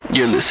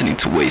You're listening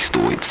to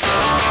Wastoids.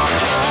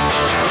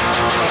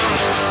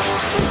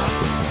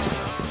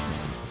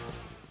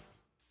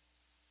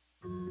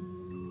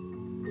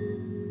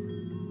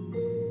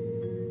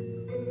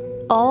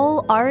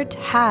 All art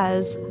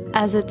has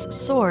as its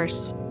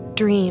source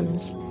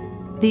dreams,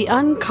 the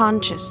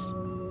unconscious,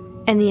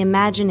 and the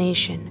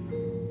imagination.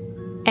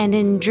 And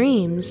in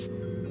dreams,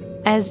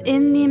 as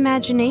in the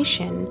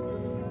imagination,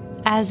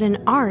 as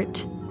in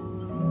art,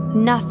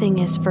 nothing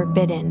is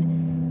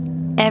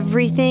forbidden.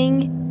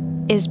 Everything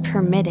is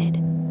permitted.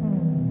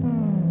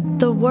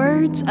 The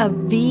words of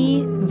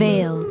V.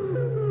 Vale,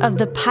 of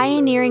the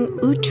pioneering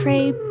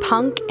outre,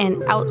 punk,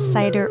 and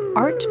outsider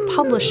art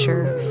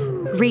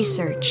publisher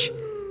Research,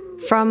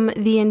 from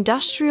the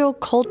Industrial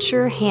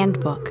Culture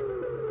Handbook,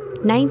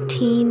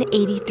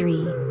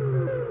 1983.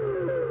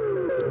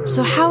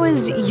 So how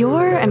is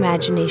your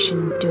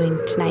imagination doing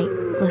tonight,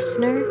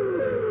 listener?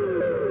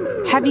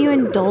 Have you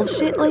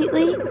indulged it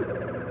lately?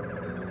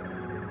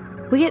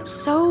 We get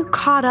so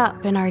caught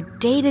up in our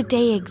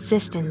day-to-day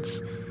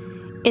existence,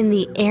 in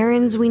the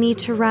errands we need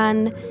to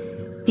run,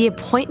 the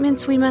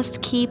appointments we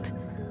must keep,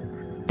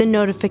 the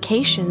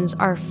notifications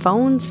our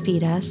phones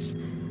feed us,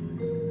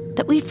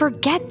 that we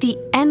forget the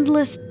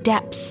endless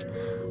depths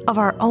of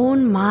our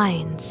own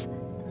minds.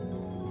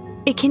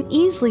 It can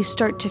easily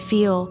start to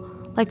feel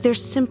like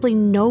there's simply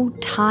no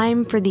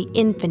time for the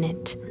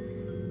infinite.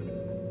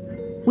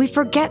 We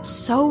forget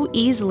so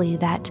easily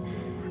that,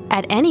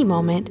 at any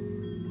moment,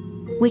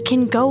 we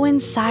can go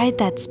inside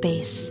that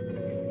space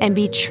and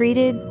be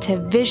treated to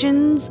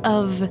visions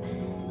of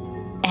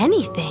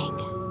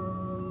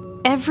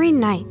anything. Every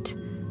night,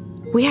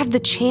 we have the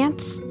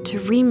chance to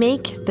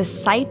remake the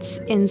sights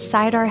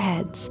inside our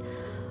heads,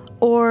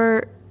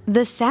 or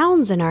the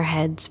sounds in our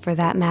heads for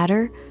that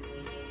matter.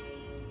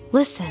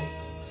 Listen,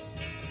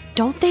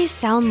 don't they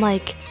sound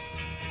like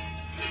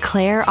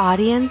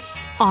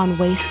clairaudience on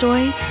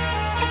Wastoids?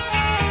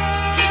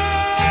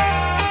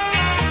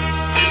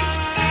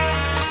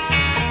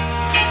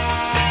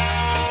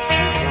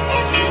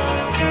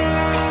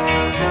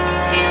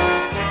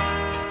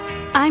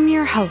 I'm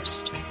your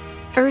host,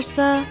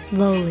 Ursa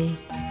Lowly.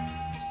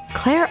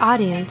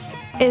 Clairaudience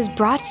is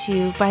brought to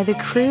you by the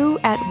crew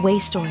at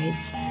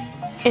Wastoids,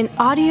 an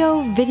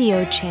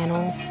audio-video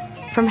channel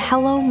from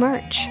Hello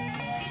Merch.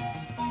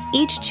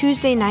 Each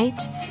Tuesday night,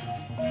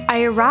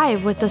 I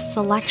arrive with a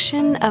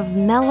selection of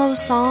mellow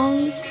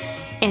songs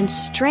and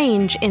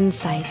strange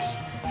insights,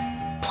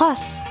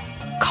 plus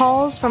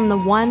calls from the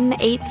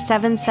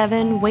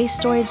 1-877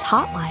 Wastoids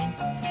hotline.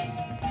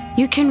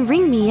 You can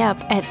ring me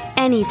up at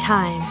any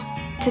time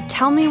to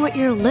tell me what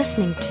you're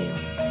listening to,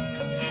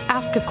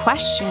 ask a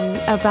question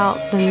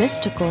about the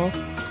mystical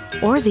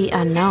or the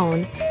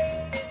unknown,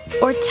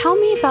 or tell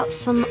me about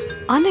some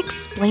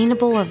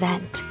unexplainable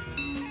event.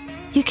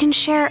 You can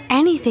share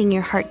anything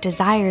your heart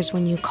desires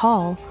when you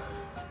call.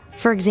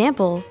 For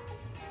example,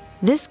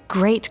 this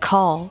great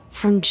call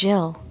from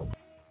Jill.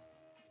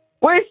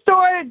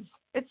 Wastoids!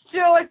 It's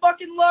Jill, I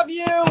fucking love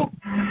you!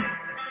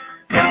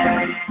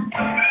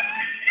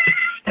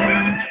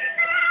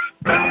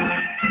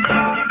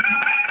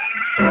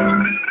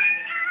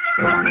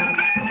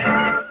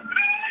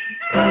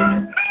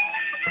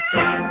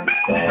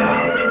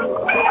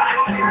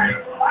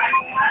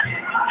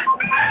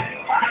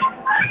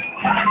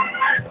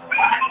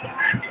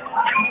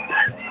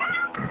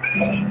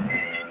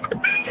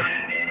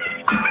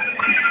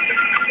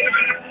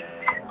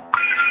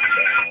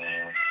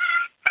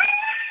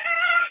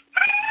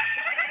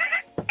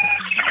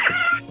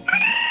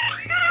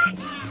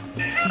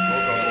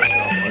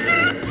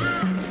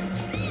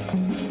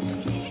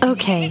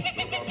 Okay,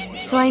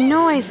 so I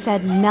know I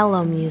said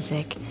mellow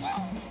music.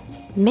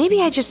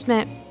 Maybe I just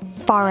meant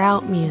far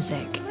out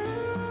music.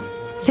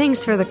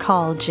 Thanks for the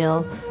call,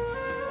 Jill.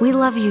 We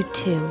love you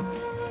too.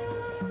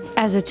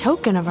 As a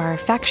token of our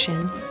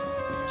affection,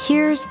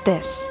 here's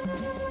this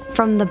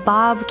from the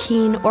Bob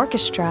Keane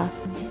Orchestra,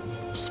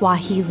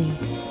 Swahili.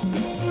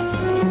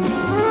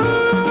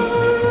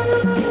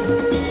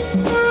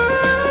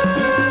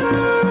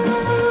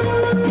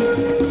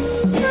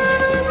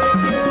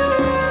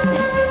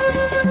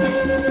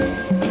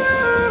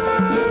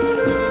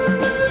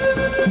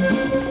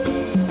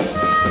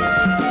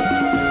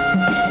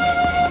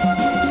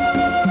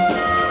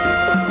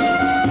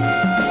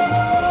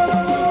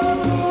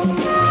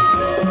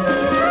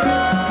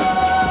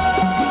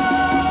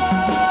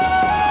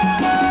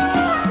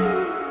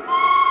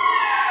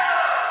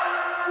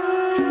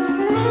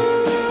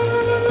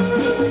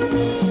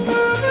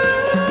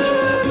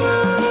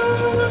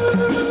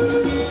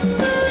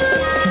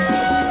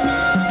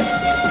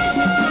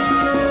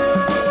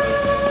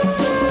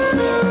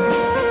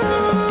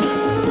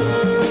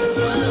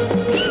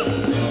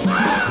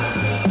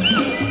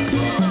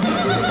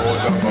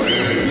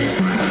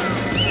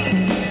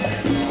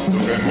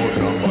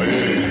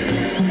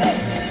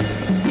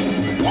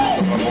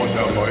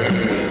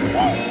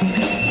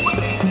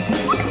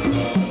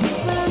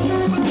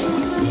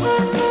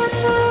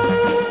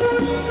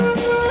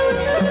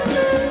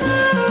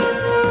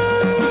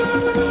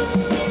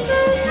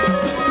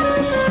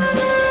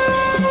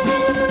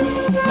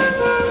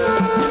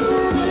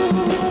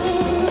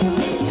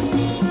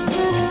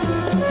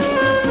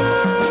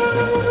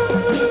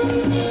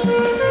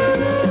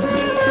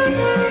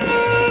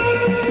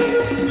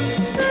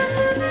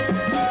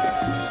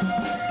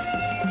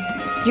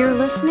 You're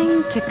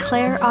listening to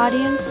Claire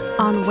Audience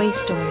on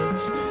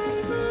Wastoids.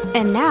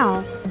 And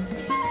now,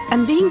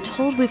 I'm being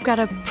told we've got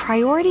a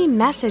priority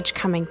message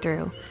coming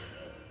through.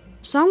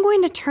 So I'm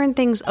going to turn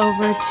things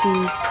over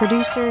to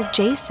producer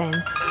Jason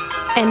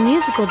and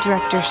musical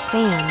director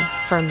Sam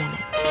for a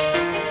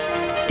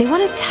minute. They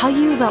want to tell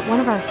you about one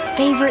of our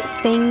favorite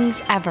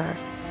things ever,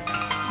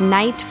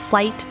 Night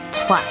Flight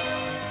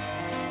Plus.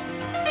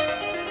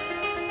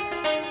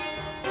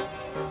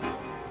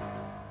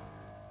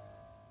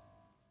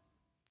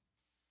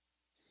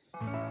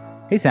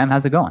 Hey Sam,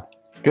 how's it going?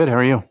 Good, how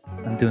are you?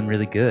 I'm doing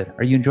really good.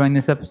 Are you enjoying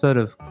this episode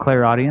of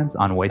Claire Audience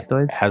on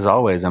Wastoids? As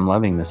always, I'm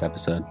loving this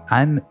episode.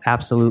 I'm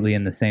absolutely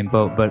in the same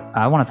boat, but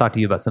I want to talk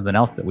to you about something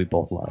else that we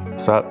both love.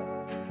 What's up?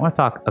 I want to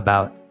talk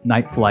about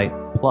Night Flight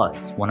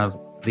Plus, one of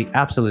the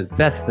absolute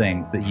best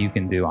things that you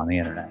can do on the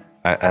internet.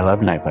 I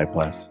love Night Flight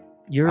Plus.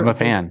 I'm a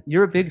fan.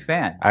 You're a big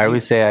fan. I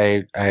always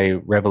say I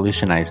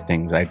revolutionize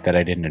things that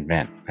I didn't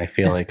invent. I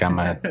feel like I'm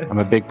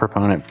a big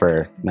proponent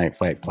for Night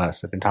Flight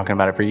Plus. I've been talking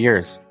about it for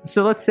years.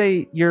 So let's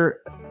say you're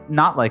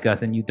not like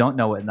us and you don't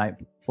know what Night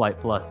Flight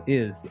Plus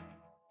is.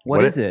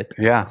 What is it?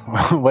 Yeah.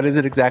 What is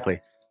it exactly?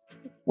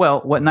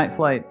 Well, what Night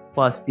Flight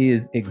Plus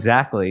is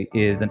exactly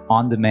is an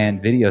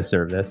on-demand video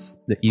service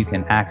that you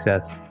can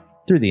access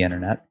through the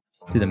internet,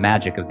 through the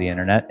magic of the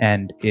internet,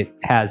 and it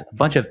has a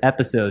bunch of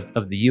episodes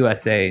of the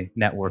USA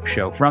Network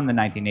show from the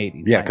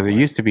 1980s. Yeah, because it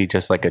used to be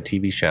just like a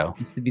TV show. It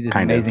used to be this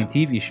kind amazing of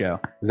TV show.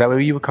 Is that what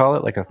you would call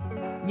it? Like a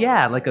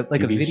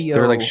video.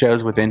 There were like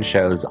shows within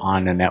shows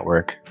on a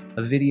network.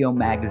 A video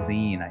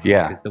magazine, I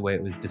think is the way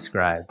it was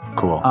described.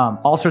 Cool.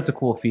 All sorts of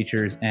cool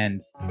features,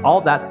 and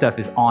all that stuff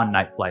is on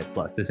Night Flight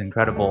Plus. This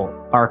incredible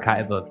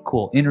archive of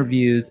cool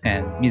interviews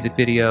and music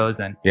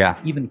videos, and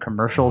even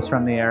commercials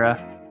from the era.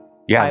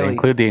 Yeah, they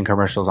include the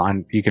commercials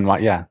on. You can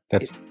watch. Yeah,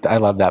 I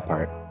love that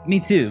part. Me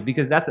too,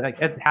 because that's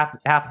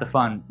half the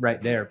fun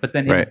right there. But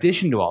then in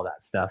addition to all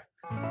that stuff,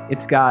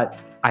 it's got,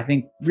 I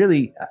think,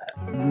 really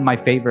my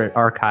favorite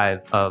archive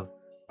of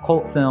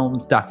cult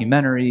films,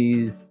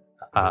 documentaries,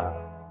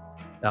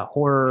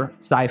 horror,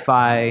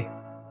 sci-fi,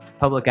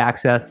 public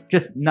access,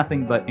 just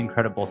nothing but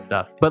incredible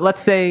stuff. But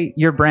let's say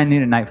you're brand new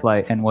to Night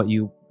Flight, and what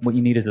you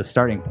need is a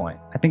starting point.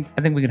 I think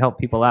we can help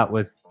people out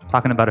with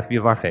talking about a few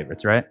of our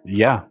favorites, right?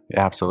 Yeah,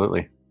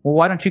 absolutely. Well,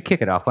 why don't you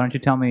kick it off? Why don't you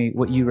tell me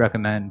what you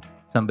recommend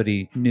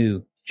somebody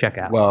new check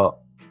out?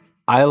 Well,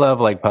 I love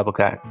like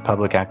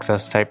public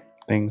access type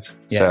things.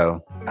 Yeah.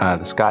 So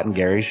the Scott and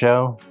Gary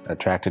show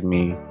attracted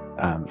me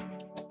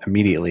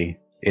immediately.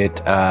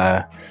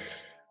 I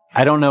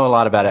don't know a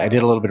lot about it. I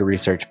did a little bit of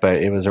research, but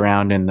it was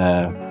around in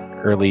the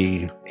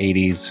early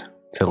 80s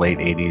to late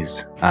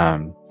 80s.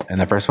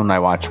 And the first one I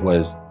watched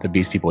was the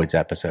Beastie Boys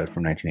episode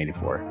from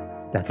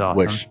 1984. That's awesome.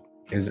 Which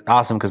is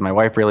awesome because my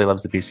wife really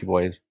loves the Beastie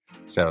Boys.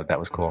 So that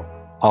was cool.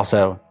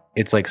 Also,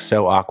 it's like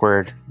so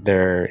awkward.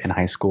 They're in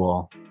high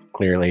school,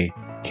 clearly.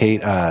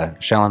 Kate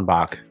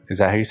Schellenbach, is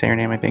that how you say her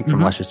name, I think? From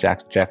Luscious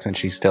Jackson.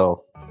 She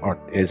still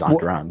is on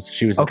drums.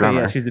 She was the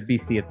drummer. Yeah, she's a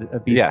beastie.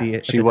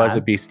 She was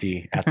a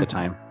beastie at the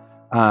time.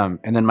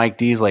 And then Mike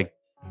D's like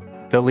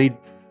the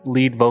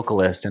lead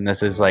vocalist, and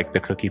this is like the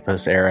Cookie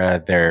Puss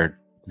era. They're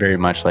very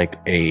much like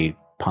a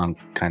punk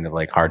kind of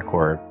like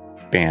hardcore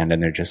band,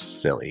 and they're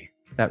just silly.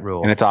 That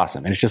rules. And it's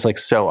awesome. And it's just like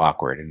so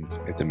awkward, and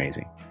it's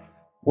amazing.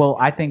 Well,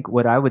 I think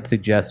what I would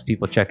suggest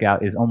people check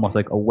out is almost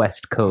like a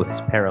West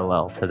Coast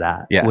parallel to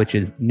that, which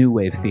is New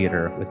Wave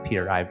Theater with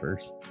Peter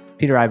Ivers.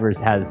 Peter Ivers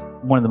has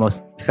one of the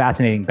most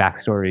fascinating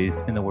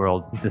backstories in the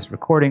world. He's this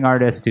recording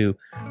artist who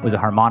was a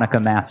harmonica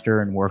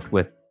master and worked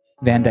with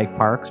Van Dyke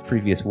Parks,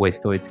 previous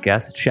Wastoids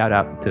guest. Shout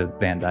out to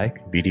Van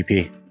Dyke.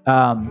 BDP.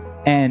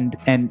 And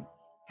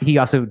he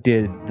also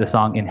did the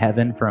song In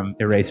Heaven from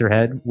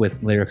Eraserhead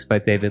with lyrics by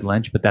David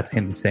Lynch, but that's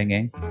him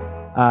singing.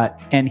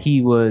 And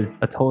he was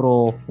a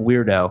total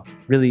weirdo,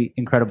 really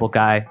incredible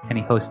guy. And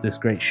he hosts this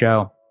great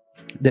show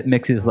that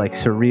mixes like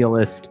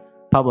surrealist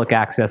public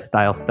access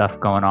style stuff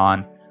going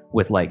on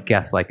with like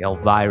guests like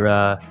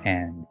Elvira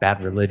and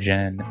Bad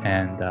Religion.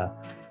 And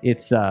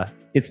it's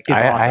awesome.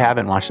 I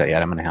haven't watched that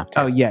yet. I'm going to have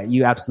to. Oh yeah,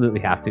 you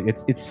absolutely have to.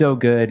 It's so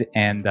good,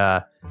 and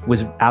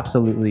was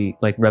absolutely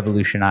like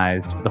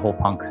revolutionized the whole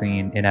punk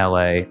scene in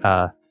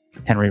LA.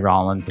 Henry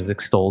Rollins has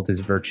extolled his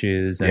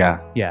virtues. And,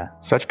 yeah.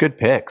 Such good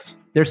picks.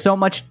 There's so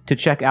much to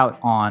check out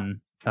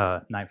on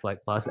Night Flight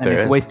Plus. And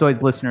if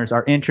Wastoids listeners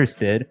are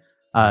interested,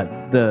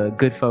 the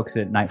good folks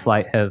at Night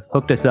Flight have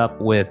hooked us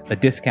up with a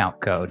discount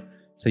code.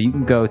 So you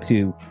can go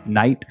to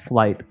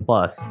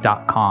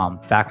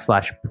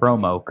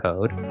nightflightplus.com/promo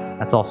code.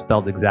 That's all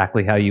spelled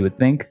exactly how you would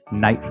think.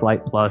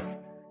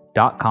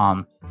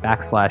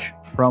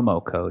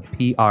 nightflightplus.com/promo code.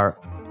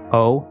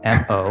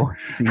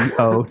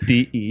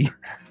 PROMOCODE.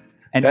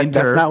 And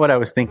that's not what I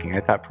was thinking.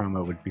 I thought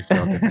promo would be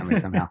spelled differently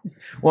somehow.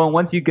 Well,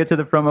 once you get to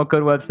the promo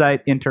code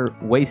website, enter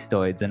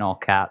Wastoids in all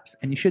caps,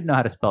 and you should know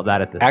how to spell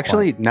that at this point.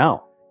 Actually,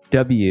 no.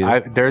 W.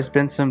 There's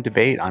been some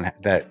debate on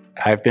that.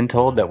 I've been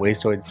told that we're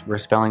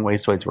spelling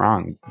Wastoids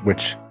wrong,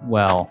 which...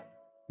 Well,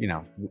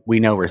 we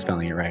know we're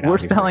spelling it right. We're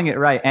obviously. spelling it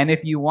right. And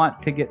if you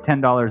want to get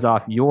 $10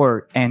 off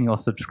your annual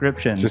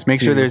subscription, Just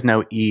make sure there's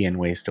no E in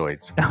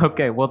Wastoids.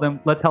 Okay, well then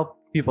let's help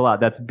people out.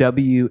 That's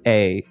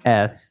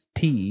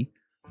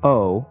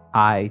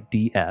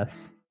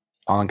WASTOIDS.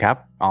 All in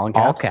caps?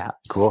 All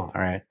caps. Cool.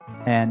 All right.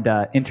 And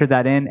enter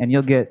that in, and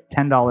you'll get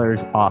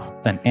 $10 off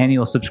an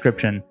annual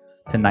subscription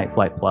to Night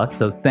Flight Plus.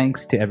 So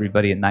thanks to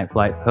everybody at Night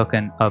Flight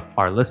hooking up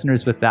our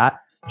listeners with that.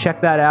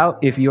 Check that out.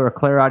 If you're a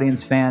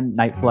Clairaudience fan,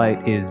 Night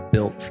Flight is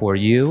built for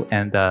you.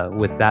 And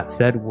with that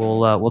said,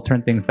 we'll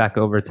turn things back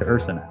over to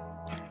Ursa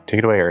now. Take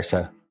it away,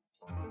 Ursa.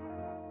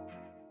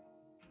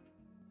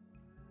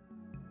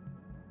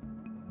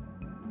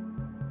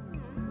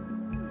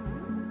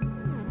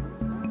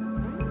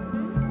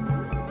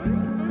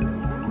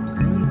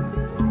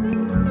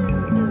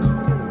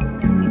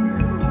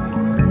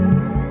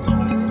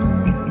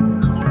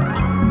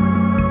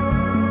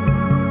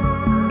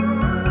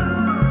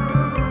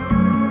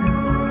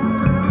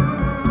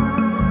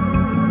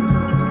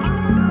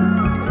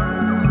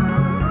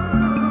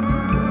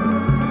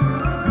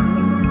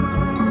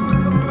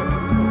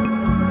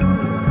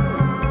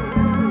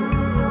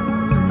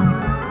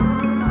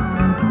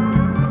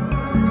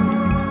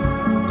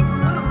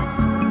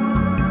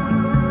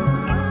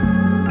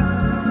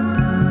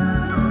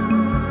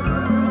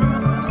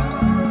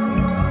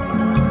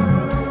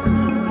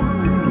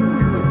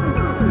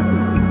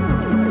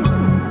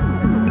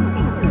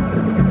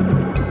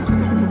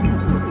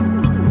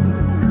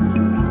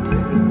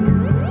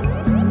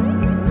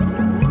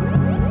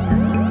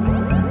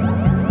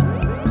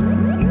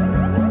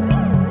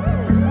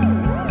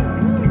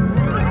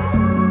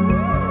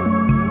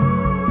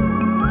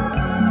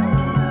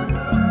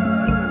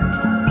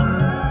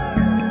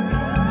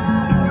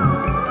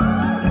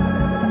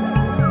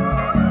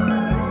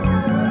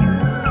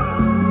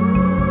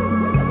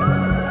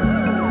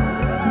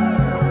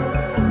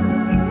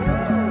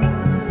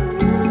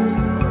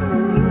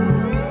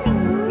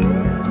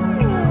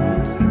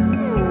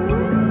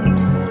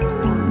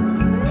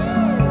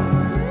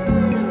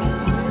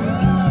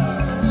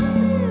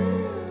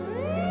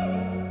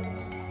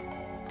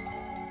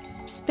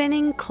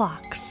 Spinning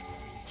clocks,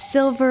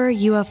 silver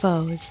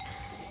UFOs,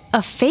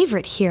 a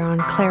favorite here on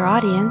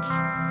Clairaudience.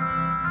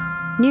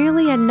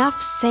 Nearly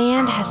enough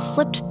sand has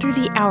slipped through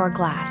the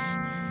hourglass,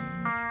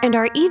 and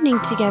our evening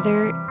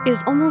together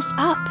is almost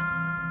up.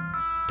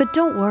 But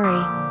don't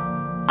worry,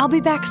 I'll be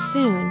back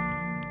soon,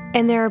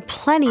 and there are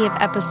plenty of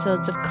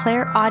episodes of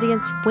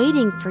Clairaudience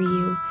waiting for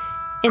you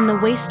in the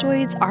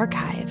Wastoids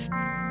archive.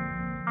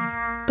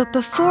 But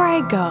before I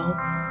go,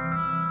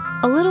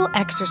 a little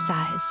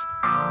exercise.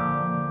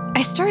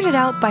 I started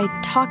out by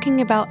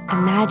talking about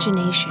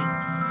imagination,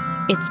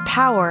 its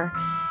power,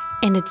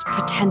 and its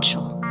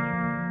potential.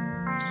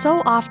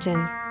 So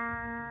often,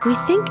 we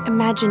think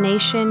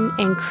imagination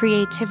and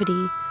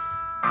creativity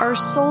are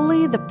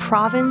solely the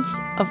province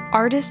of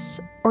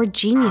artists or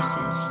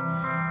geniuses.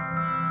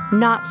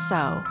 Not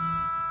so.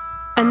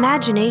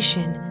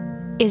 Imagination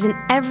is an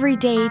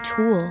everyday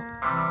tool,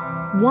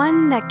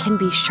 one that can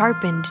be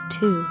sharpened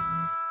too.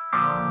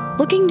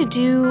 Looking to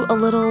do a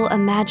little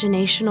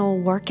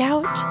imaginational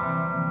workout?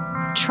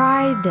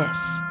 Try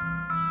this.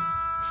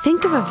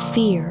 Think of a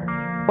fear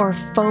or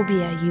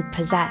phobia you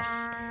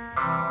possess.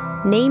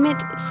 Name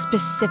it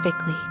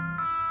specifically.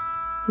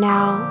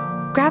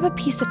 Now, grab a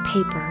piece of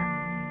paper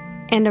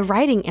and a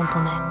writing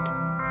implement.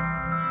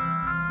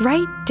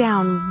 Write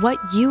down what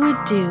you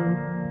would do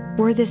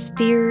were this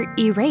fear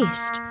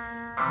erased.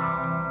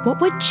 What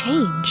would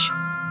change?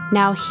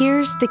 Now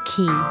here's the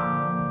key.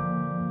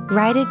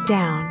 Write it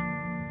down,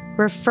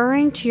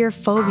 referring to your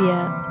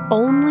phobia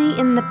only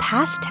in the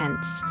past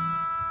tense,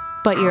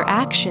 but your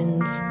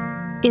actions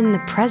in the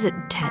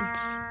present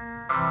tense.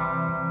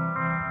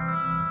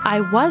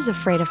 I was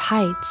afraid of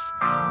heights,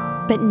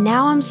 but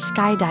now I'm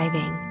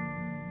skydiving.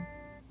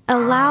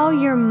 Allow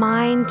your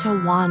mind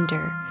to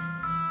wander,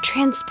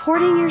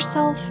 transporting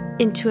yourself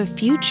into a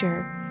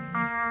future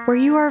where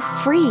you are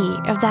free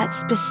of that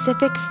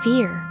specific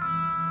fear.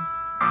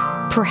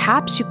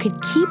 Perhaps you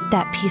could keep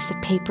that piece of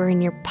paper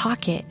in your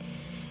pocket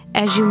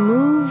as you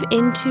move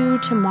into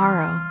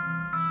tomorrow,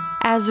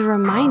 as a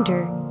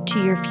reminder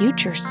to your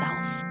future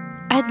self.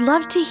 I'd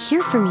love to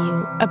hear from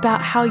you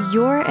about how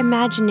your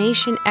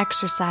imagination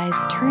exercise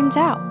turns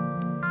out.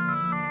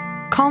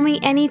 Call me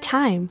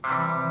anytime.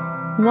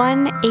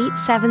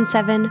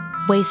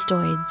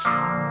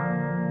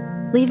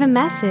 1-877-WASTOIDS. Leave a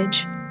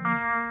message,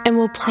 and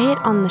we'll play it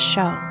on the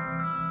show.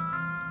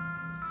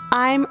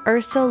 I'm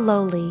Ursa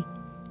Lowley,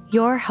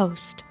 your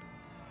host.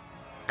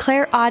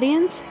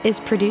 Clairaudience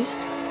is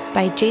produced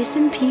by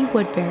Jason P.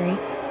 Woodbury,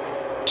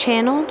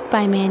 channeled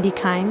by Mandy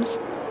Kimes,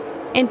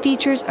 and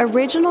features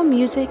original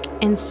music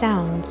and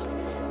sounds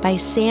by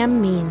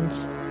Sam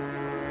Means.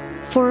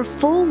 For a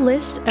full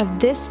list of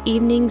this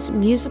evening's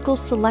musical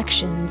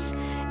selections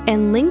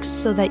and links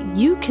so that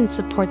you can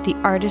support the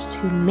artists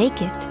who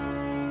make it,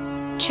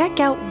 check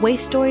out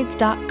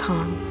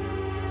wastoids.com.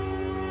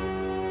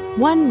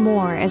 One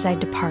more as I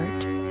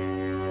depart.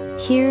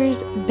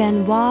 Here's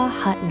Benoit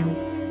Hutton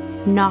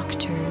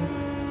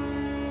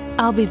Nocturne.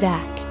 I'll be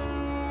back.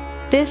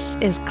 This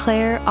is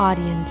Claire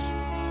Audience.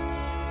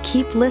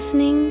 Keep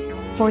listening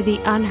for the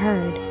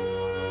unheard.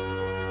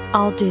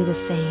 I'll do the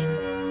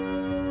same.